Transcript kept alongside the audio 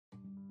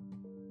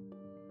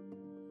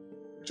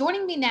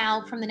Joining me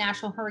now from the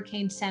National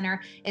Hurricane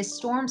Center is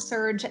Storm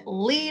Surge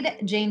lead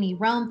Jamie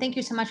Rome. Thank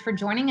you so much for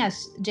joining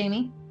us,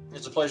 Jamie.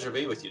 It's a pleasure to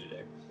be with you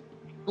today.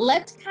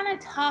 Let's kind of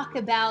talk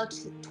about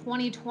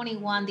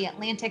 2021, the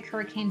Atlantic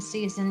hurricane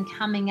season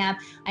coming up.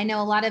 I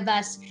know a lot of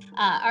us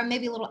are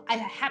maybe a little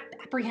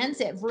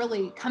apprehensive,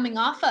 really, coming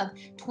off of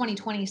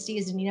 2020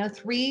 season. You know,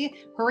 3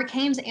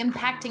 hurricanes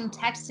impacting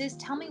Texas.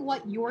 Tell me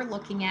what you're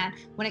looking at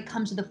when it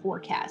comes to the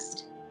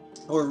forecast.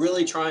 We're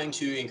really trying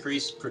to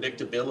increase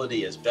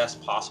predictability as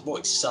best possible,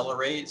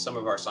 accelerate some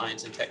of our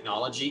science and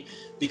technology,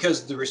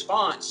 because the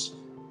response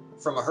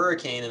from a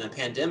hurricane and a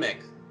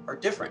pandemic are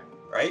different,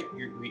 right?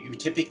 You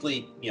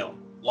typically,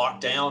 lock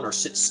down or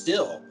sit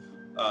still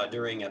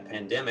during a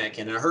pandemic,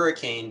 and in a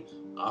hurricane,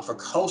 for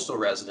coastal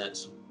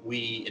residents,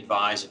 we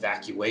advise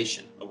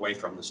evacuation away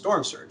from the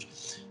storm surge.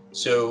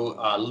 So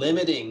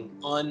limiting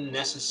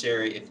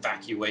unnecessary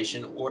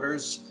evacuation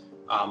orders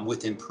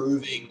with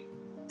improving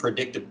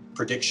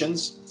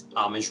predictions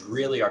is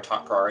really our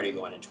top priority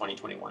going in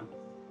 2021.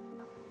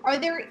 Are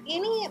there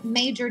any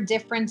major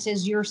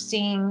differences you're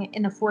seeing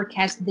in the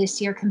forecast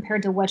this year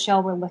compared to what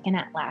y'all were looking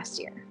at last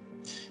year?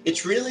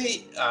 It's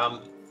really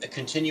a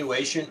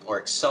continuation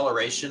or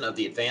acceleration of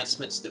the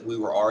advancements that we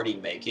were already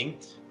making.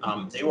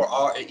 They were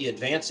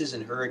advances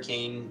in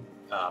hurricane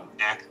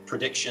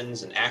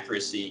predictions and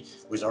accuracy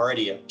was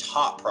already a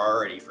top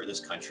priority for this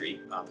country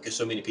because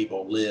so many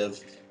people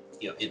live,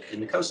 in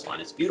the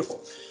coastline. It's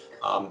beautiful.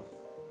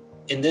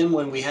 And then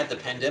when we had the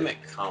pandemic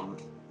come,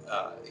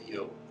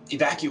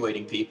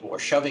 evacuating people or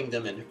shoving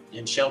them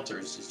in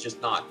shelters is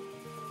just not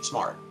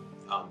smart.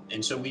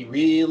 And so we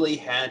really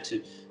had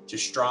to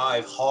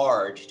strive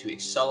hard to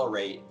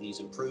accelerate these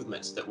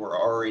improvements that were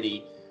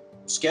already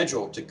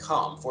scheduled to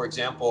come. For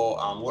example,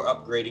 we're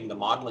upgrading the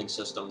modeling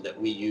system that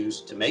we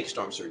use to make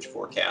storm surge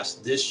forecasts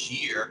this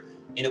year,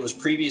 and it was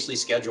previously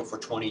scheduled for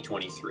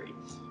 2023.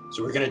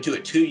 So we're going to do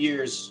it 2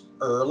 years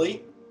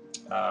early,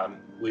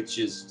 which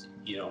is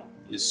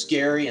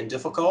scary and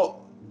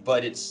difficult,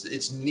 but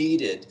it's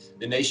needed.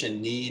 The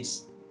nation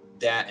needs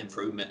that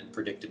improvement and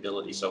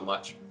predictability so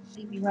much.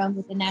 Jamie Rome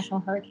with the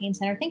National Hurricane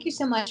Center. Thank you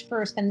so much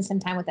for spending some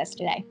time with us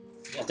today.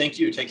 Well, thank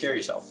you. Take care of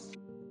yourself.